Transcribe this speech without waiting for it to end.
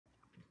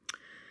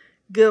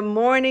Good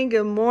morning,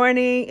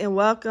 and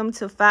welcome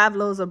to Five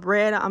Loaves of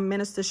Bread. I'm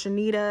Minister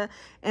Shanita,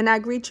 and I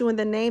greet you in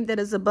the name that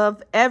is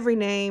above every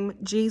name,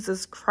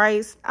 Jesus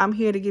Christ. I'm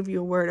here to give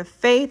you a word of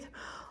faith,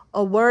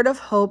 a word of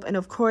hope, and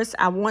of course,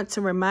 I want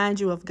to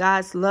remind you of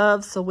God's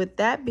love. So with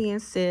that being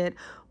said,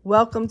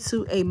 welcome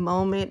to a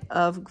moment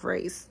of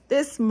grace.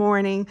 This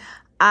morning,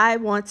 I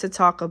want to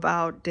talk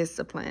about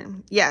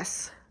discipline.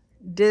 Yes,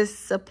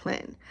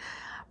 discipline.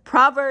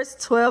 Proverbs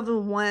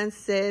 12:1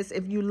 says,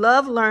 if you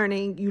love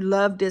learning, you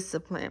love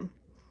discipline.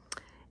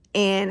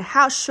 And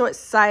how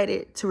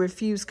short-sighted to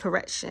refuse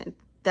correction.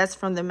 That's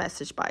from the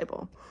Message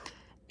Bible.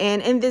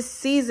 And in this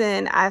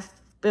season, I've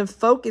been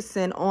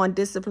focusing on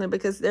discipline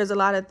because there's a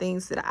lot of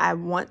things that I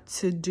want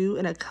to do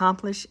and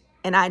accomplish.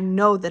 And I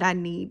know that I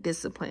need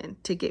discipline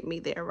to get me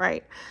there,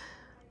 right?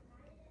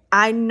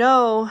 I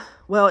know,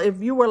 well,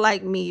 if you were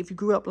like me, if you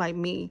grew up like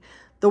me,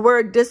 the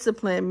word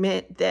discipline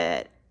meant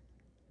that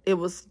it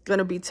was going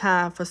to be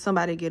time for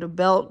somebody to get a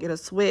belt, get a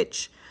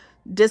switch.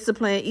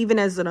 Discipline, even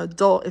as an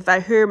adult, if I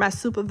hear my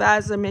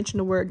supervisor mention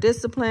the word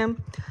discipline,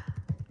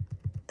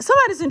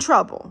 somebody's in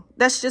trouble.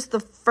 That's just the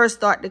first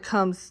thought that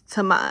comes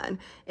to mind.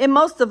 And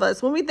most of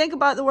us, when we think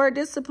about the word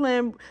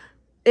discipline,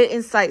 it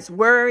incites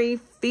worry,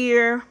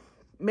 fear,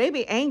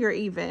 maybe anger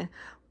even.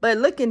 But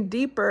looking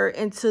deeper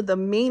into the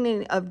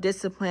meaning of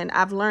discipline,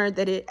 I've learned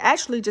that it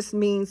actually just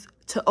means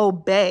to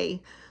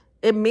obey.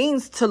 It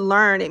means to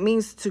learn. It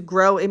means to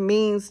grow. It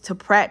means to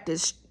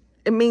practice.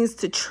 It means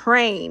to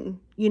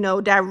train,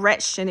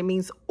 direction. It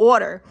means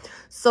order.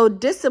 So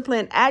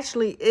discipline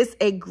actually is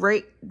a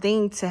great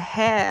thing to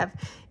have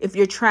if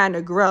you're trying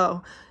to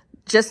grow.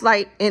 Just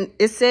like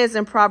it says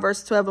in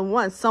Proverbs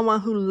 12:1,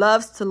 someone who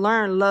loves to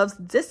learn loves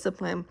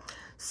discipline.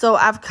 So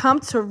I've come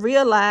to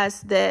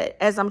realize that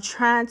as I'm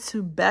trying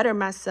to better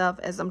myself,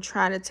 as I'm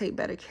trying to take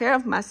better care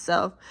of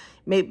myself,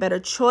 make better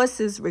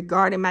choices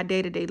regarding my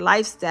day-to-day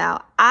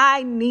lifestyle,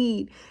 I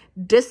need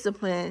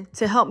discipline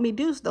to help me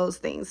do those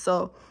things.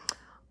 So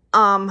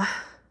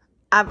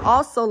I've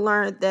also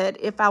learned that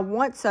if I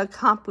want to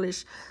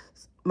accomplish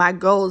my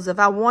goals, if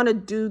I want to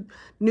do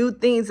new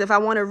things, if I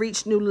want to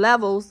reach new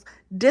levels,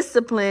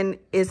 discipline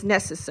is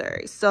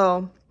necessary.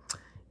 So,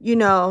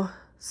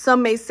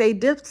 some may say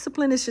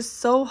discipline is just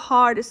so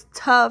hard. It's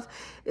tough.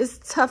 It's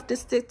tough to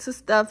stick to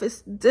stuff.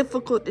 It's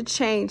difficult to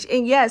change.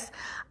 And yes,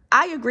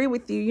 I agree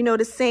with you.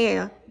 The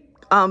saying,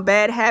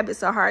 bad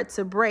habits are hard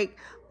to break.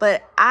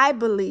 But I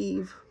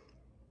believe,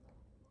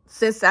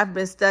 since I've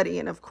been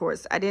studying, of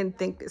course, I didn't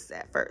think this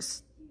at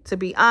first, to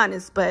be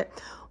honest. But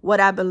what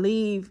I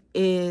believe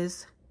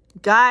is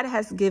God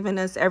has given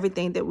us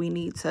everything that we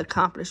need to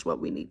accomplish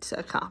what we need to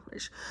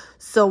accomplish.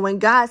 So when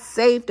God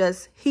saved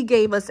us, he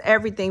gave us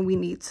everything we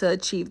need to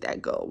achieve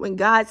that goal. When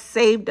God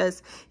saved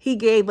us, he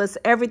gave us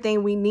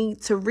everything we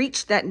need to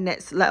reach that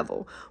next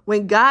level.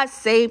 When God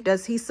saved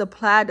us, he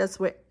supplied us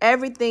with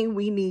everything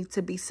we need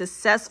to be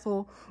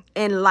successful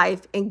in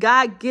life. And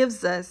God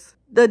gives us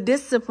the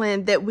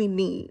discipline that we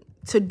need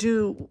to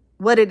do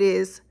what it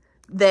is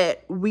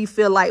that we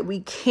feel like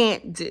we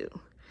can't do.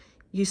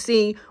 You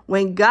see,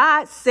 when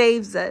God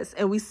saves us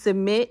and we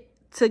submit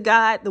to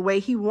God the way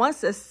he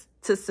wants us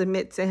to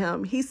submit to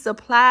him, he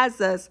supplies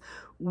us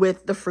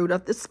with the fruit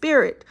of the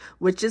Spirit,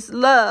 which is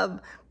love,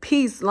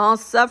 peace,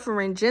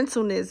 long-suffering,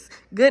 gentleness,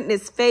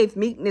 goodness, faith,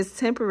 meekness,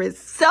 temperance,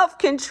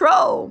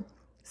 self-control.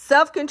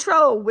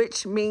 Self-control,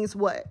 which means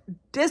what?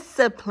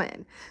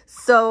 Discipline.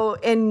 So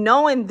in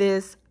knowing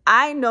this,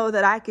 I know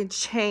that I can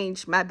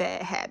change my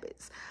bad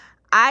habits.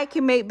 I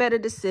can make better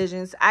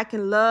decisions. I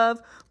can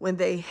love when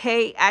they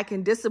hate. I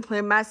can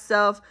discipline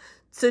myself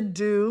to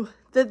do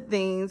the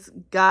things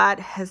God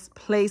has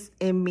placed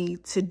in me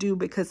to do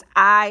because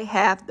I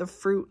have the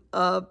fruit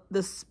of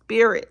the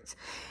Spirit.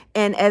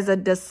 And as a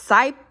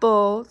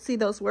disciple, see,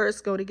 those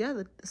words go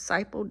together,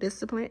 disciple,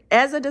 discipline.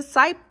 As a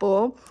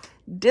disciple,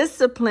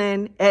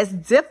 discipline, as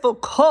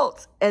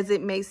difficult as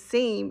it may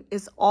seem,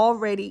 is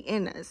already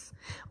in us.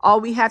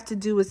 All we have to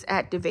do is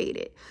activate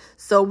it.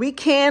 So we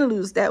can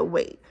lose that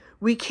weight.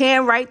 We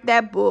can write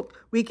that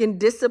book. We can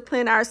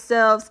discipline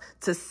ourselves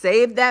to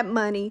save that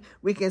money.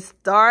 We can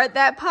start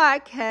that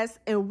podcast,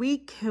 and we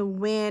can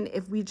win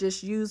if we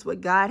just use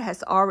what God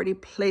has already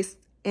placed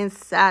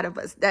inside of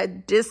us.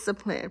 That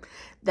discipline,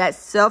 that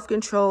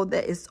self-control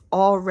that is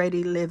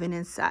already living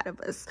inside of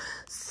us.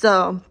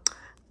 So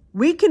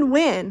we can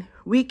win.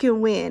 We can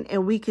win,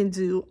 and we can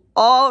do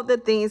all the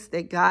things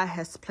that God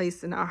has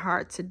placed in our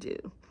heart to do.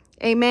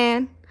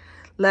 Amen.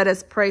 Let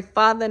us pray.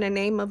 Father, in the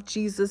name of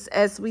Jesus,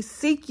 as we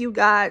seek you,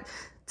 God,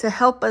 to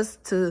help us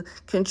to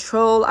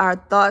control our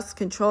thoughts,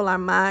 control our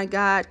mind,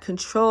 God,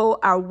 control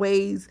our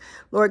ways,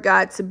 Lord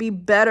God, to be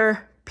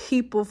better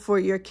people for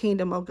your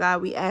kingdom, oh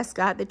God. We ask,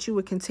 God, that you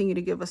would continue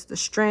to give us the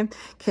strength,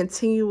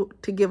 continue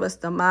to give us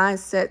the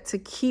mindset to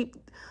keep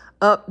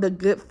up the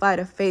good fight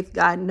of faith,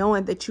 God,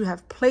 knowing that you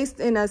have placed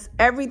in us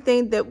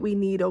everything that we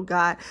need, oh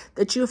God,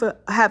 that you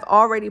have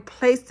already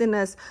placed in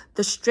us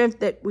the strength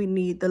that we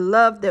need, the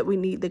love that we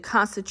need, the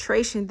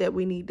concentration that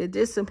we need, the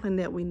discipline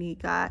that we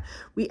need, God.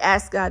 We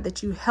ask, God,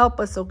 that you help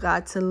us, oh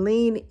God, to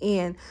lean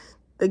in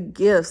the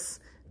gifts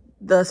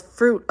the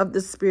fruit of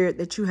the Spirit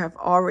that you have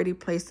already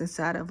placed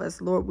inside of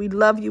us. Lord, we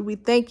love you. We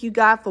thank you,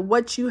 God, for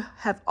what you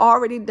have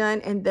already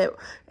done and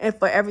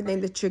for everything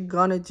that you're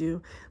going to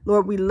do.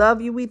 Lord, we love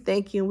you. We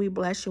thank you and we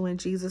bless you. In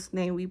Jesus'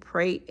 name we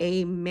pray.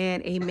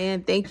 Amen.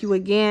 Amen. Thank you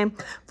again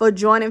for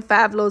joining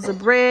 5 Loaves of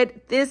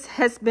Bread. This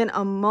has been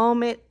a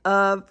moment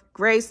of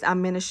grace.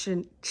 I'm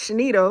Minister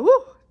Shanita.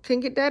 Woo,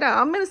 can't get that out.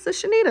 I'm Minister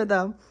Shanita,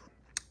 though.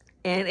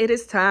 And it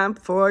is time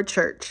for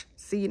church.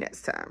 See you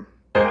next time.